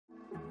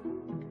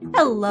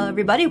Hello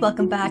everybody,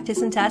 welcome back to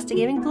Syntastic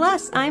Gaming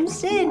Plus. I'm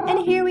Sin, and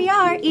here we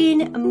are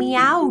in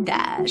Meow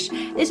Dash.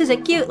 This is a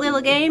cute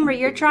little game where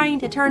you're trying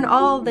to turn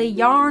all the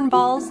yarn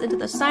balls into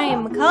the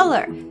same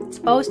color. It's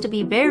supposed to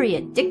be very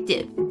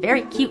addictive,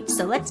 very cute,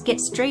 so let's get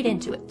straight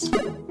into it.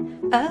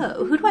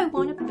 Oh, who do I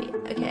want to be?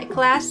 Okay,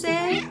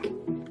 classic.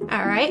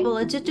 Alright, well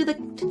let's just do the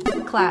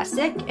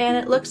classic, and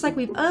it looks like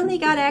we've only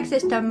got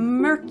access to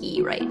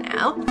murky right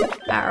now.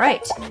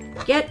 Alright,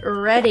 get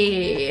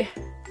ready.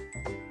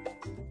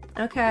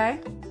 Okay,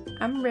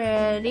 I'm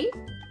ready.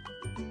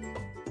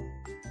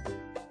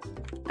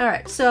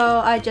 Alright, so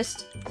I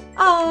just...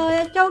 Oh,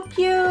 that's so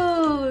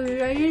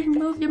cute! I just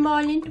moved them all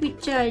into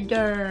each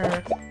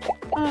other.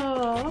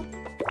 Oh.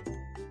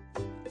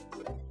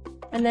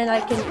 And then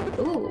I can...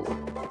 Ooh,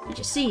 did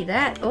you see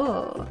that?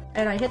 Oh,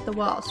 and I hit the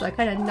wall, so I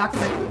kind of knocked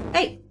my...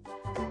 Hey!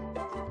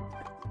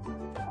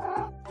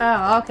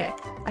 Oh, okay.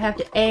 I have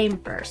to aim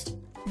first.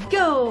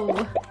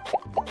 Go!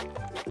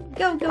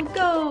 Go, go,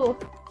 go!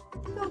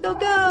 Go, go,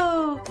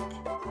 go!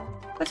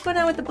 What's going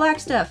on with the black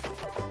stuff?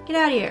 Get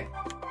out of here.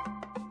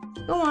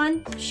 Go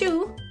on.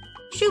 Shoo.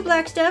 Shoo,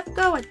 black stuff.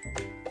 Go on.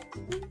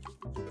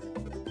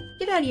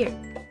 Get out of here.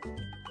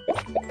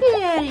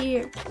 Get out of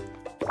here.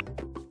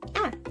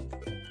 Ah.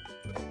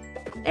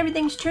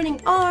 Everything's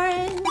turning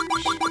orange.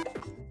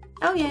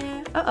 Oh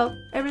yeah. Uh-oh.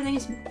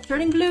 Everything's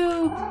turning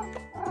blue.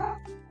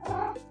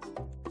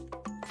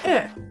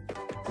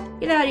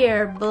 Get out of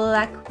here,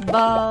 black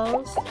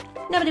balls.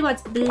 Nobody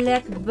wants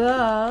black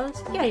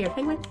balls. Get out of here,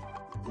 penguin.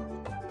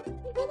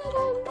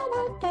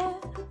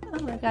 Oh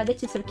my god,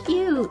 this is so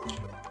cute.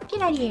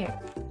 Get out of here.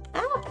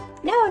 Oh,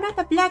 no, not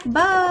the black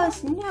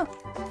balls. No.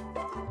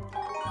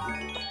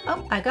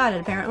 Oh, I got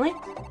it apparently.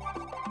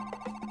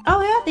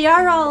 Oh yeah, they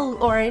are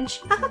all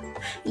orange.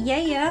 Yeah,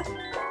 yeah.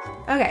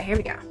 Okay, here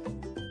we go.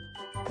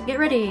 Get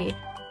ready.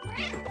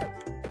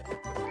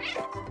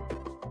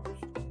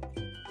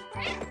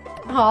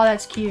 Oh,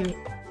 that's cute.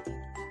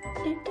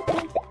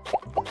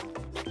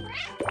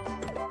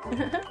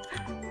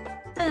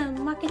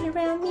 I'm walking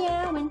around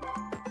meowing.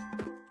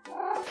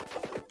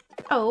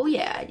 Oh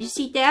yeah, did you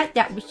see that?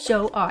 That was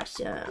so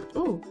awesome.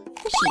 Ooh,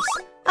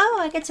 fishies. Oh,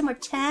 I got some more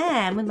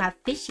time with my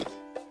fishy.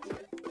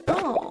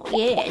 Oh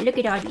yeah, look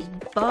at all these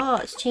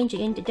balls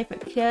changing into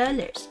different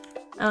colors.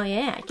 Oh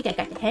yeah, I think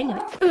I got the hang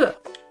of it.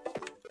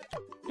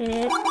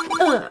 And,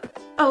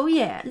 oh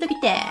yeah, look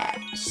at that.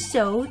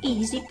 So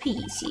easy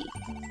peasy.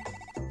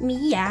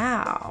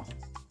 Meow.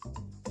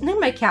 Then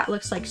my cat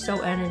looks like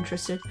so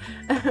uninterested.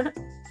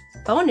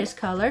 Bonus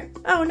color?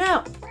 Oh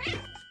no!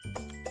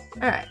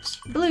 Alright,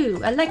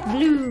 blue. I like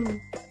blue.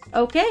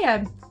 Okay,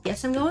 I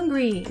guess I'm going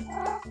green.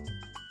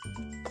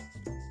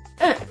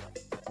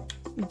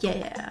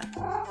 Yeah.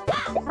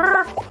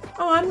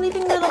 Oh, I'm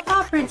leaving little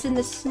paw prints in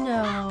the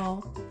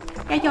snow.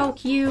 They're so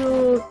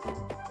cute.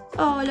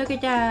 Oh, look at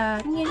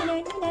that.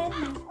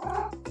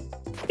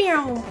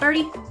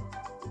 Birdie.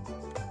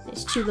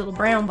 These two little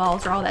brown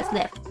balls are all that's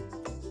left.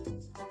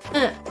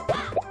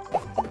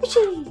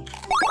 Fishy!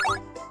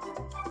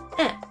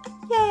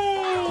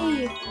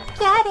 Yay!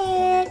 Got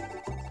it!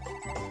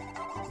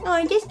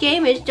 Oh, this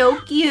game is so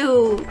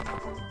cute!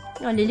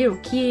 Oh, the little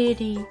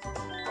kitty.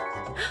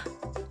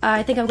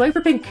 I think I'm going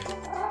for pink.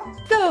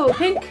 Go,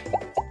 pink!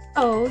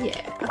 Oh,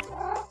 yeah.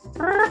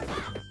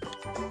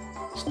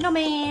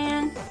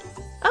 Snowman!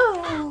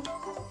 Oh!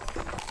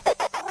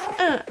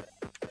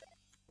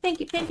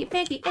 Pinky, pinky,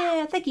 pinky.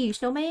 Thank you,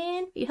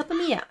 snowman. You're helping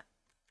me out.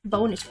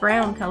 Bonus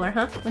brown color,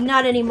 huh? Well,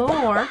 not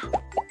anymore.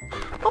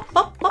 Hop,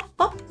 hop, hop,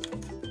 hop.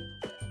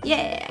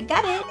 Yeah,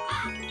 got it.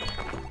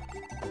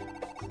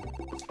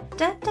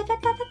 Da, da, da,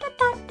 da, da,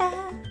 da, da.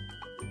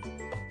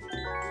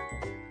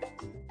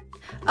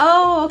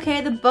 Oh,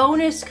 okay. The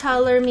bonus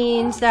color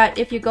means that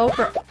if you go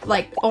for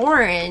like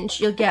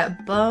orange, you'll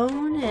get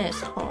bonus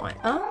point.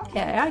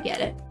 Okay, I get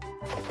it.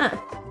 Huh.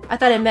 I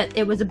thought it meant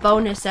it was a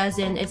bonus as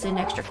in it's an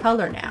extra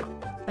color now.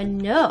 But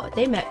no, what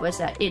they meant was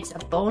that it's a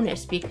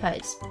bonus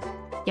because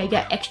you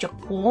got extra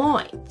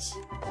points.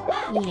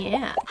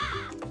 Yeah.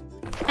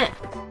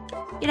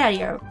 Get out of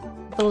here,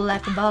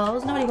 black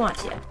balls. Nobody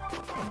wants you.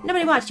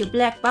 Nobody wants you,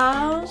 black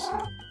balls.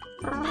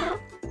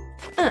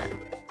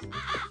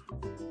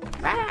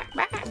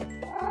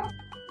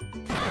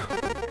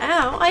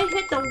 Ow, I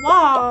hit the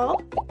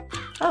wall.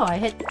 Oh, I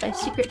hit a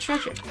secret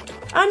treasure.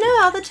 Oh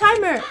no, the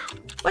timer.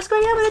 What's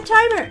going on with the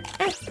timer?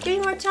 Give me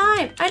more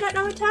time. I don't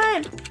know what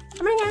time.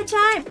 I'm running out of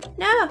time.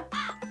 No.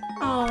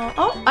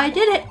 Oh, I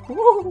did it.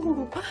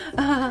 Woo.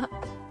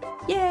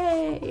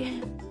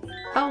 Yay.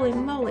 Holy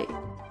moly.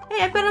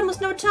 Hey, I've got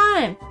almost no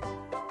time.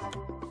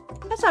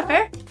 That's not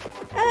fair.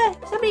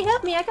 Somebody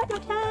help me. I got no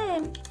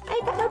time. I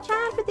got no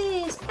time for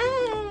this.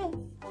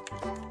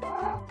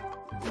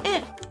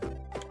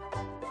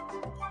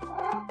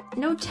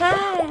 No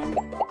time.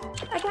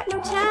 I got no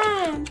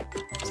time.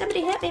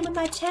 Somebody help me with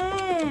my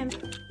time.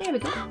 There we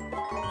go.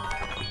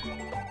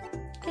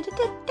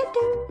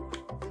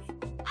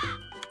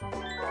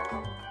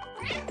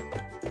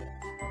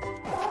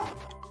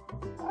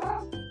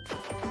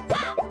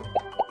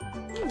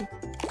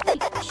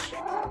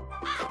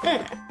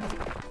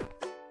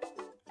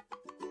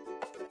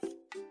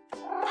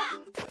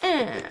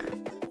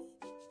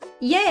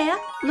 Yeah,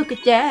 look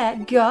at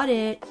that. Got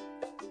it.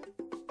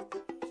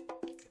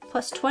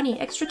 Plus 20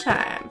 extra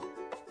time.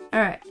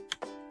 Alright.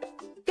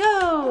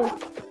 Go!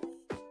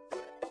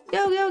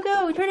 Go, go,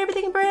 go! Turn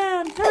everything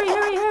brown! Hurry,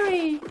 hurry,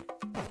 hurry!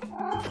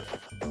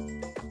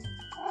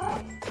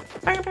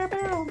 Bow, bow,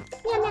 bow!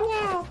 Meow, meow,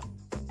 meow!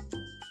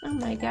 Oh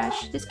my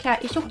gosh, this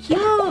cat is so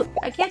cute!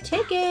 I can't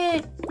take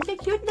it! Look how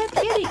cute that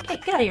kitty!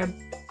 Get out of here!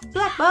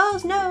 Black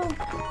balls, no!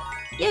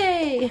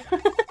 Yay!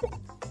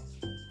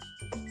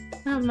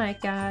 Oh my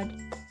god.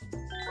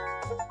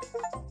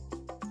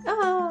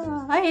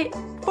 Oh, I ate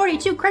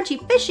 42 crunchy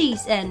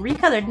fishies and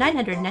recolored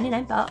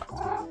 999 balls.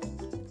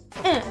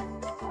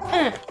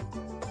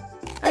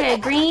 Okay,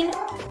 green.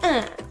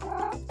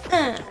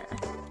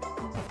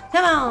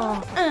 Come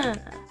on.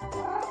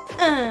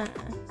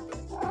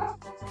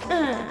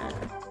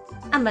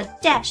 I'm a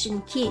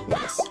dashing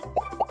cuteness.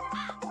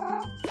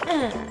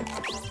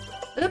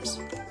 Oops.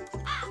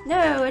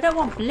 No, I don't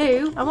want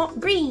blue. I want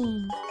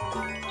green.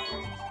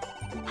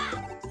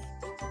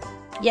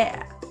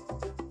 Yeah.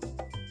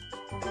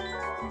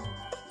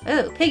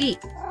 Oh, piggy.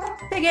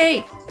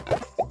 Piggy.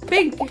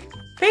 Pink.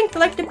 Pink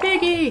like the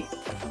piggy.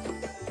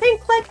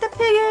 Pink like the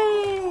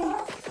piggy.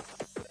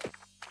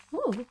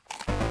 Ooh.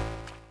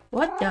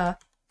 What the?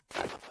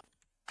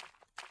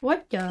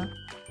 What the?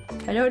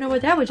 I don't know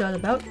what that was all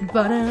about,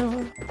 but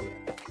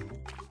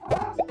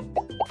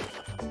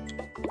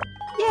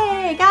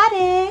yay, got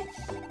it!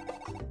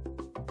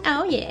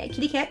 Oh yeah,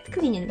 kitty cat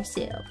cleaning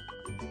himself.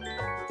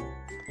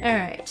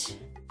 Alright.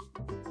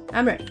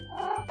 I'm ready.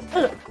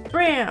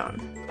 Brown.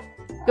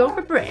 Go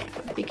for brown,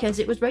 because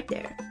it was right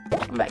there.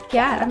 Oh my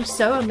god, I'm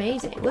so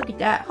amazing. Look at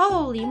that.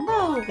 Holy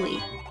moly.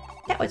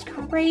 That was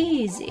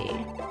crazy.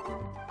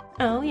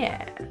 Oh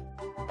yeah.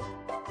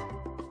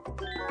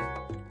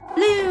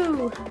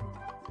 Blue!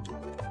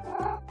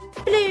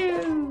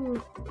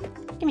 Blue!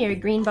 Come here,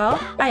 green ball.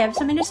 I have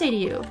something to say to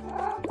you.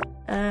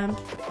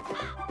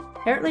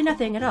 Apparently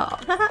nothing at all.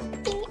 Haha.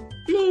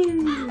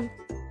 Blue!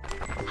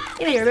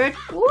 Get here, bird.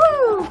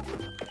 Woo!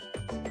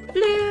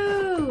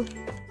 Blue!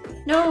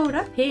 No,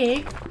 not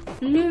pink.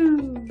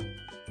 Blue!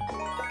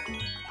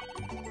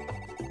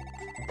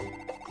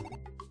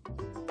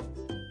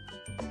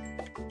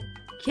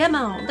 Come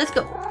on, let's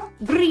go.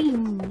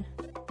 Green!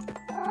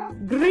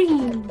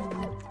 Green!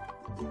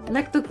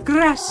 Like the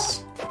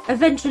grass,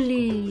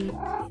 eventually.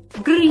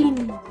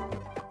 Green!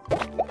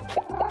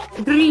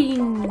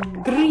 Green!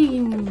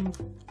 Green!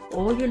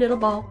 Oh, your little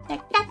ball.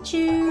 I got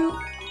you!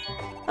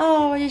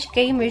 Oh, this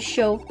game is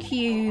so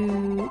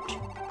cute.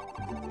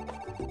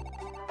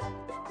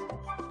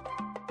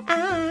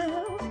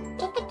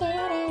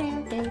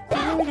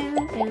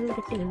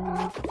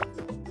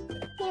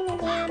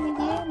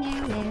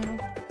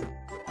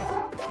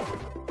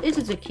 This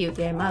is a cute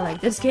game. I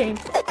like this game.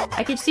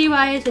 I can see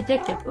why it's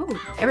addictive. Ooh,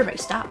 everybody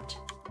stopped.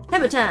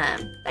 Have a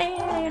time.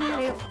 And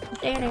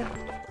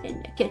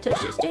I can't touch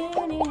this.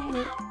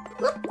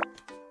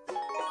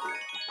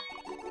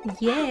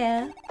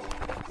 Yeah.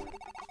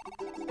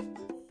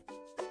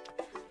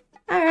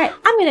 Alright,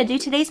 I'm gonna do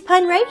today's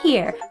pun right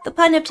here. The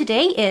pun of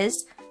today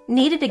is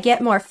needed to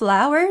get more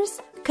flowers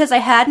because I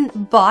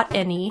hadn't bought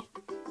any.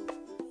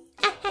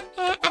 I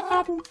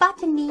hadn't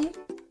bought any.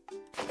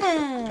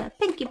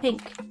 Pinky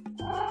pink.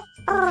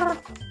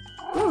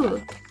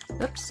 Ooh.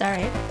 Oops,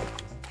 sorry.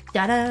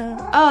 Da-da.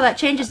 Oh, that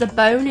changes the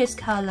bonus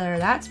color.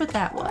 That's what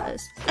that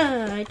was.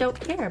 I don't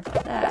care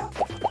about that.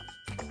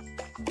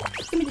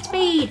 Give me the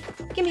speed.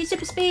 Give me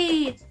super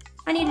speed.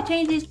 I need to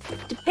change this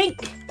to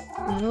pink.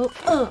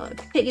 Oh,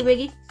 piggy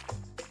wiggy.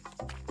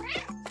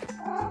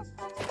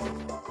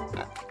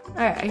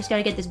 Alright, I just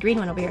gotta get this green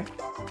one over here.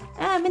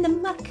 I'm in the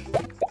muck.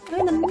 I'm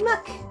in the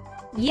muck.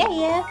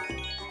 Yeah.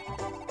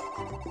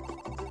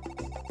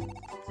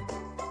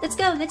 Let's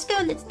go, let's go,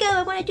 let's go.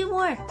 I want to do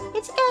more.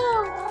 Let's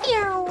go.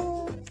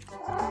 Meow.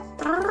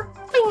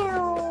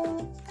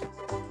 Meow.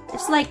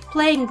 It's like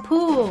playing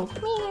pool.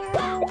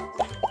 Meow.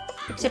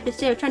 Except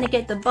instead of trying to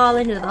get the ball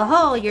into the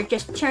hole, you're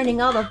just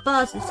turning all the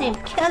balls the same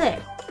color.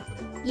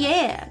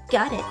 Yeah,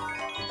 got it.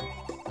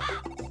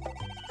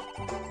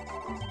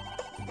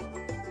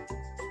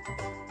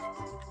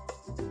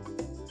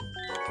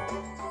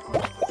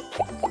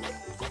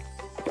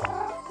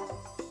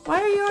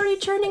 Why are you already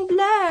turning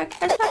black?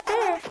 That's not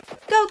fair.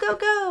 Go, go,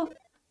 go!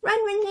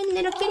 Run, run,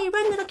 little kitty,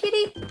 run, little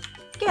kitty!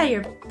 Get out of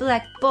here,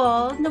 black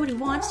ball. Nobody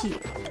wants you.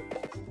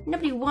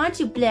 Nobody wants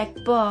you, black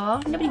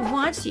ball. Nobody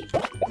wants you.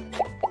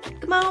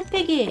 Come on,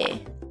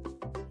 piggy.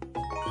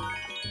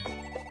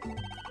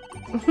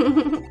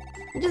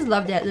 I just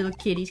love that little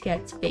kitty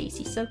cat's face.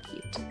 He's so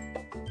cute.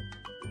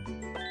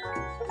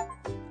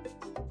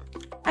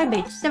 I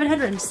made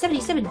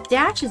 777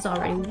 dashes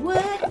already.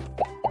 What?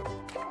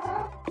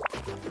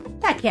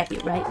 That can't be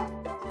right.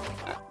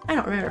 I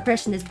don't remember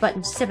pressing this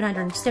button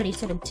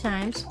 777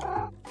 times.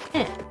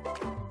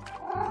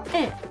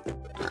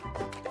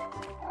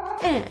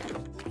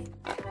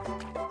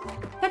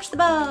 Touch the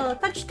ball!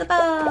 Touch the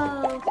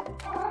ball!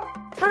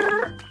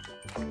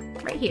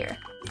 Right here.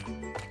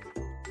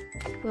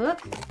 Whoop.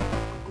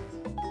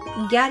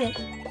 Got it.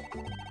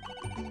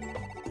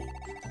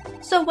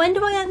 So when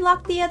do I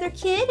unlock the other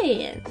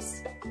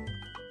kittens?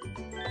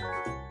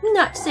 I'm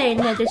not saying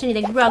that there's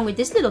anything wrong with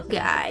this little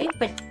guy,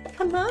 but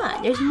come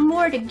on, there's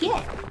more to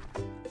get.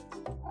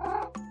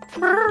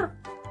 Brr.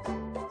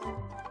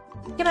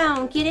 Come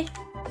on, kitty.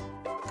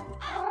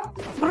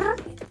 Brr.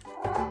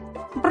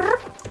 Brr.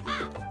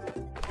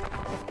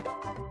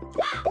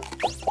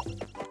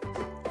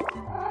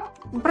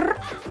 Brr.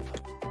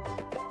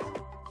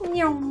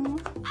 Meow.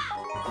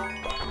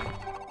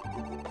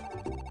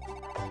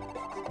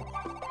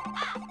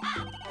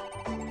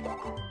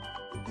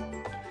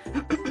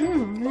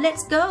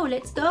 Let's go,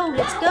 let's go,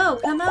 let's go,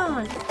 come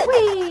on.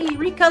 Whee!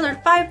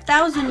 Recolored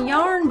 5,000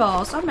 yarn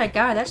balls. Oh my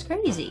god, that's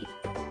crazy.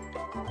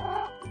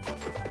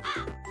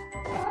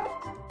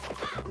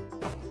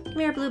 Come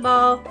here, blue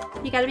ball.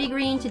 You gotta be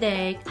green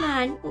today. Come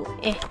on. Ooh,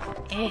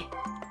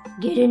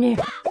 get in there.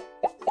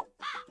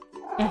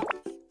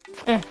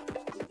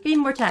 Give me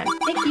more time.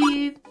 Thank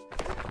you.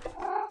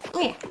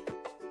 Yeah.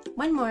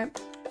 One more.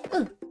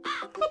 Ooh.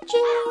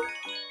 Achoo.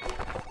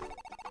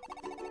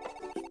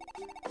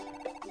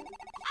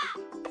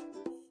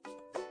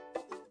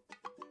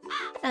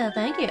 Oh,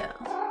 thank you.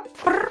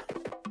 Brr.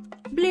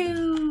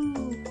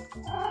 Blue.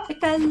 The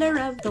color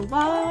of the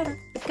water.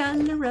 The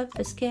color of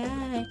the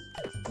sky.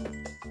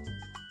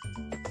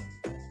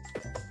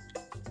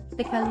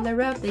 The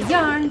color of the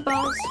yarn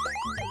balls.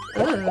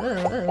 Ooh.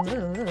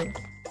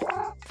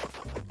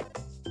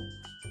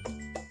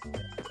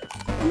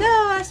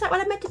 No, that's not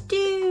what I meant to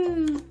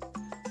do.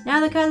 Now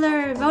the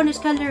color, bonus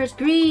color is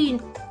green.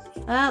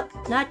 Well,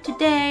 not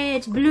today,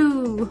 it's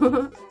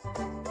blue.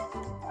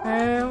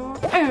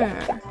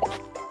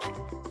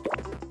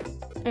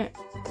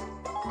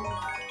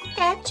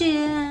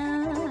 Gotcha.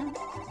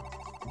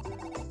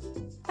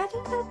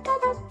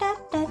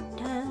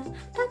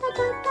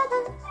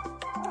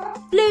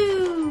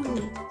 Blue.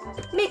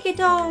 Make it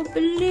all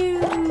blue.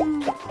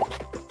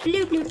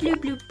 Blue, blue, blue,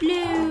 blue,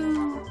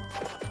 blue.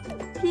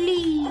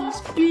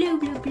 Please, blue,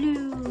 blue,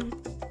 blue.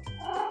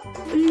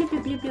 Blue,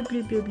 blue, blue, blue,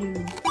 blue, blue,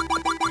 blue.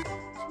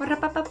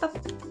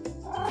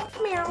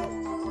 Meow.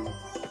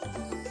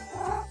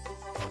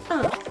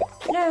 Oh,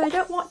 no, I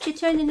don't want you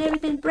turning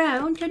everything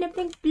brown. Turn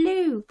everything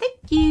blue.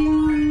 Thank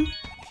you.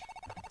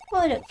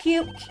 What a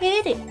cute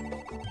kitty.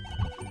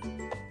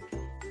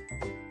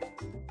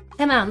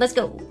 Come on, let's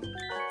go.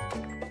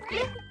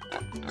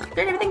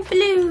 Turn everything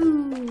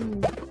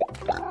blue.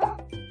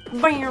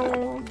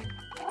 Brown.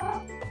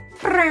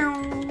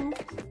 Brown.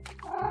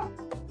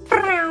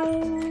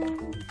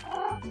 Brown.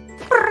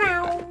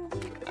 Brown.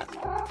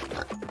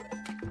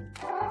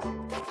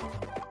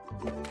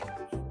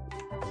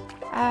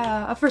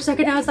 For a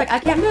second I was like, I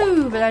can't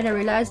move, and then I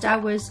realized I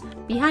was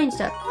behind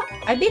stuff.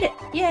 I beat it!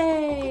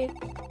 Yay!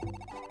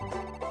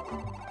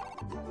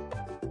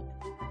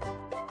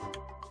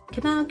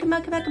 Come on, come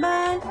on, come on, come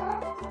on!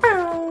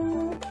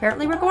 Meow.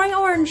 Apparently we're going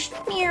orange.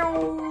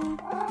 Meow.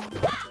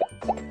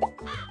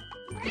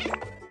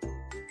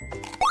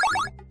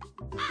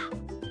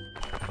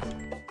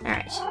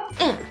 Alright.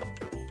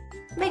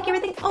 Make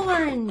everything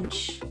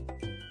orange!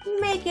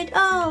 Make it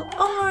all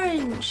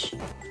orange!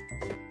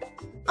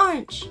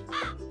 Orange!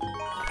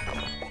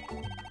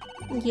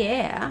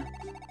 Yeah.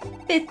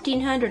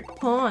 1,500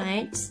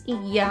 points.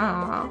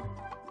 Yeah.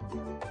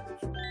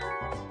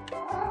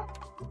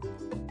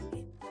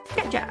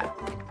 Good job.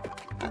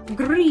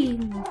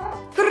 Green.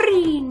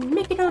 Green.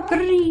 Make it all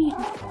green.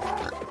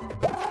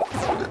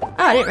 Oh,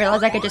 I didn't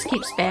realize I could just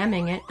keep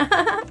spamming it.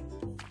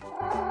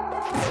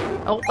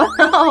 Oh,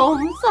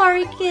 I'm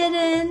sorry,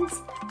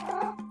 kittens.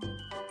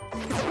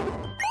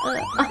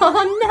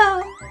 Oh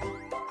no.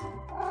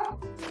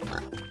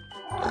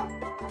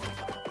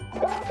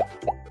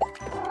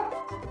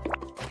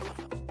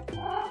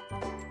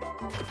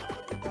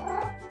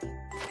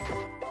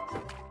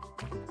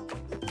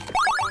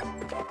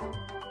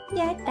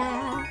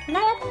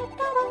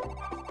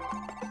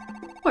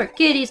 Poor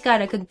kitty's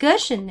got a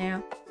concussion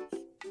now.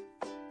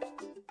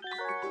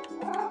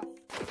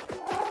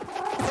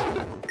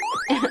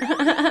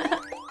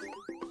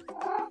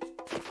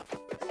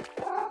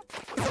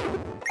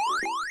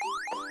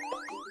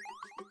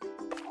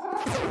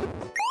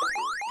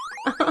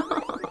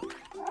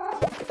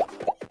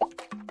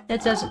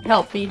 That doesn't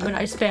help me when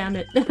I spam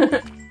it.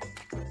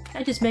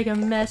 I just make a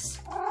mess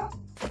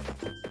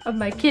of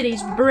my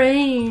kitty's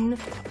brain.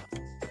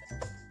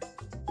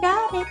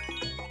 Got it.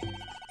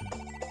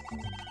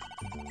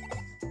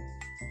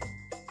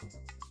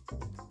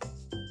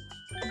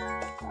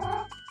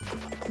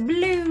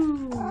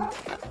 Blue.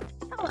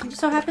 Oh, it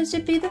just so happens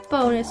to be the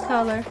bonus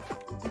color.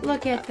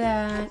 Look at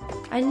that.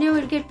 I knew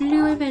it'd get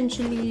blue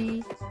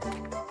eventually.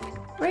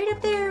 Right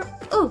up there.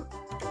 Ooh.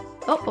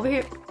 Oh, over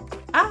here.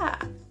 Ah.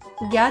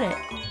 Got it.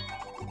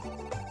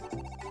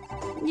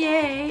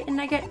 Yay. And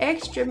I got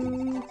extra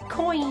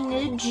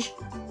coinage.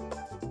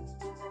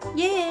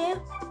 Yeah.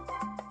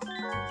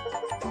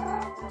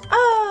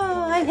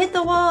 Oh, I hit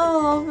the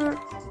wall over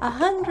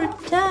 100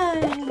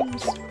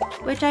 times.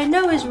 Which I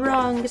know is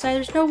wrong, because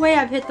there's no way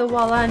I've hit the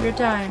wall 100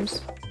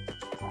 times.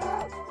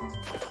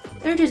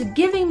 They're just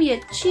giving me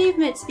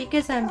achievements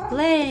because I'm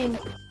playing.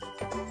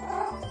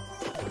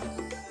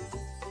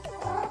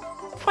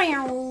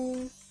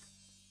 Meow.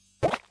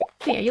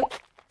 Here you.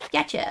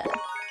 Gotcha.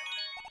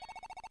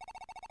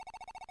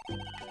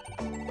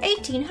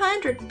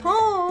 1,800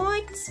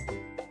 points.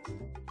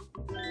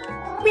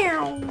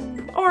 Meow.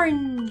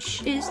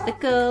 Orange is the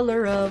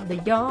color of the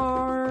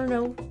yarn.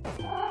 Oh.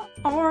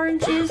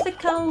 Orange is the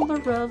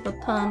color of a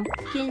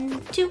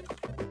pumpkin too.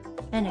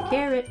 And a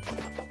carrot.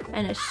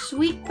 And a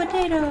sweet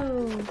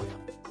potato.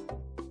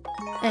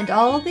 And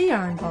all the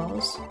yarn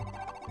balls.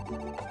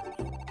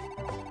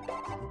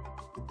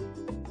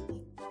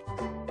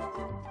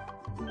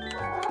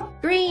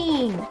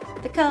 Green,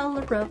 the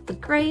color of the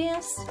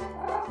grass.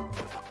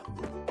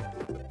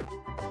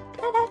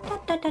 Da da da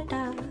da da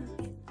da.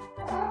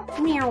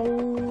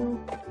 Meow.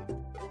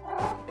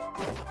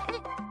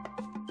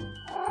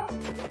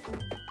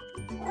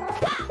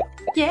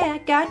 Yeah,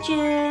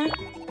 gotcha.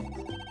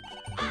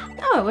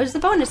 Oh, it was the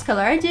bonus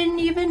color. I didn't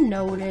even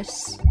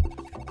notice.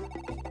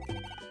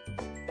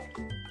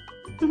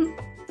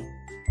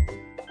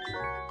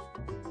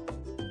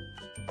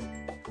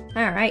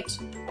 Alright.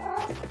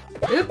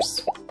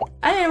 Oops.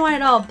 I didn't want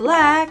it all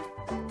black.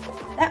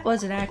 That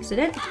was an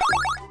accident.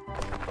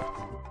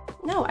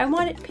 No, I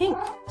want it pink.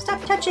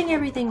 Stop touching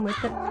everything with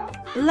the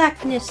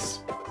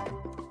blackness.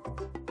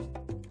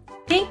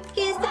 Pink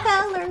is the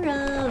color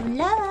of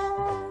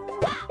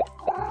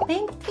love.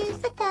 Pink is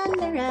the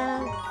color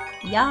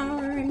of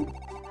yarn.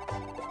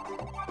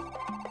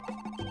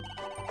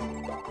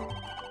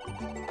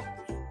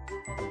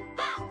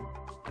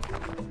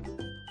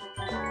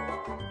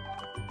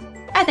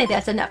 I think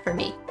that's enough for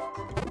me.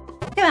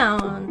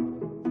 Come on.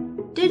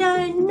 Did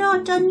I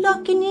not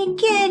unlock any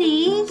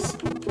kitties?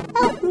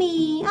 Help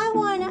me, I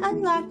want to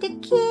unlock the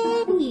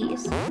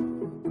kitties.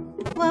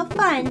 Well,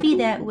 fine, be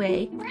that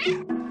way.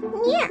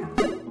 Yeah.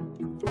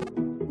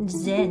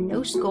 Zen,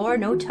 no score,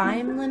 no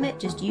time limit,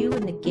 just you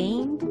and the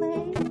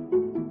gameplay.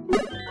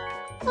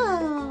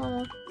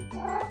 Oh.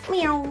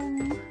 Meow.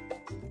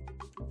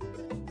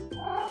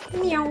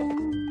 Meow.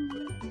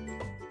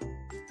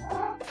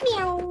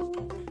 Meow.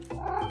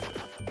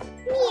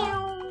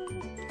 Meow.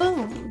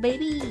 Boom,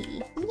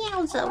 baby.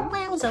 Meowza,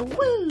 wowza,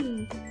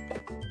 woo.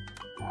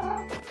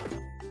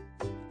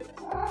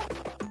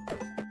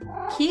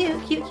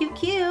 Cute, cute, cute,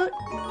 cute.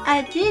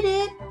 I did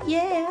it.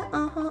 Yeah,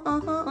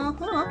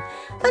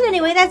 But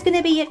anyway, that's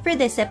gonna be it for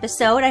this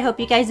episode. I hope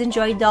you guys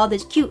enjoyed all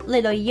this cute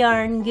little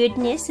yarn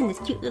goodness and this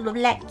cute little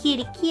black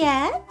kitty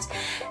cat.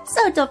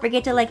 So don't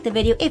forget to like the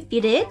video if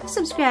you did.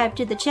 Subscribe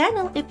to the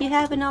channel if you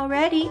haven't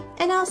already.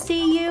 And I'll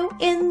see you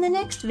in the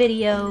next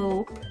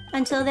video.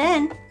 Until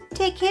then,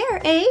 take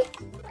care, eh?